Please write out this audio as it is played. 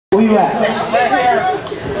Where you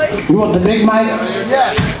at? You want the big mic?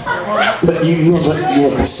 Yes. But you want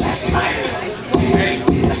the sexy mic.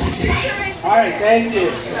 The sexy mic. All right, thank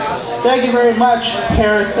you. Thank you very much,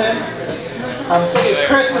 Harrison. I'm singing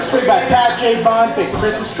Christmas Tree by Pat J. Bonfig,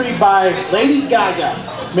 Christmas Tree by Lady Gaga.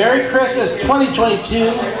 Merry Christmas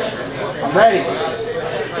 2022. I'm ready.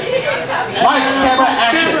 Lights, camera,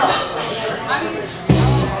 action.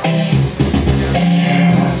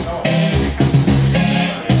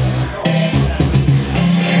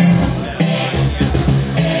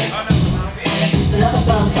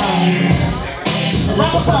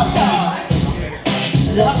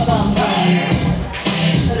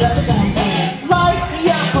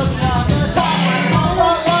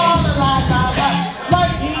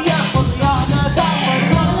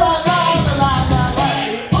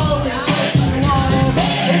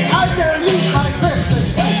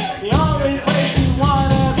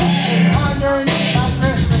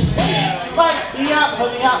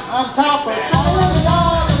 On top of it.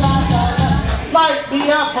 Light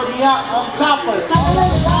me up, put me up on top of it. Ho,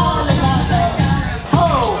 ho,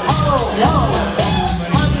 ho.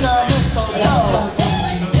 Under mistletoe.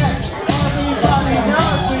 Yes, everybody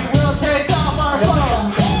knows we will take off our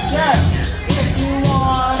clothes. Yes, if you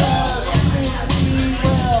want us to, we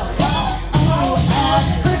will. Oh, at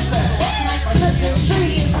Christmas. Christmas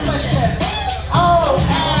tree is delicious. Oh,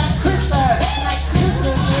 at Christmas.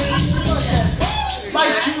 Christmas tree is delicious.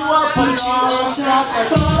 Light you up, put you on top of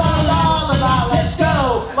it. La la la la, let's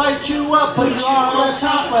go. Light you up, put you on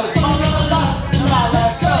top of it. La la la la,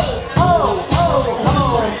 let's go. Ho, ho,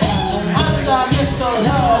 ho. Under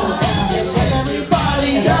mistletoe. Yes,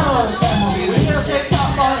 everybody knows. We'll take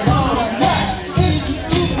off our clothes. Yes, if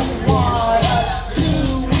you want us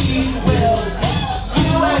to, we will.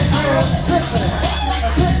 You and Christmas. A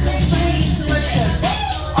Christmas tree is delicious.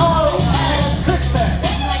 Oh, and Christmas.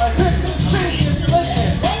 A Christmas tree is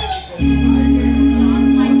delicious.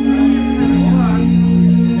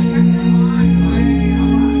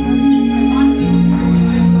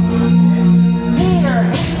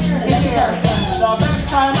 The best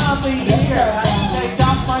time of the year. They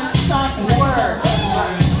got my stock word.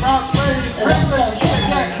 Now it's ready for Christmas cheer.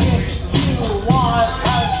 Yes, if you want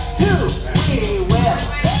us to, we will.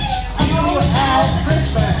 You at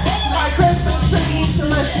Christmas. My Christmas tree is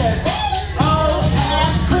delicious. Oh, at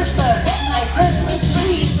Christmas. My Christmas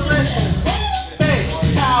tree is delicious.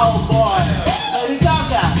 Space cowboy. Lady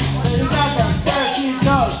Gaga. Lady Gaga. There she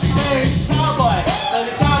goes. Space cowboy.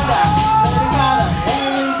 Lady Gaga. Lady Gaga. Here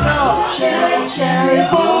we go. Cherry, cherry,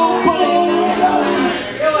 boom.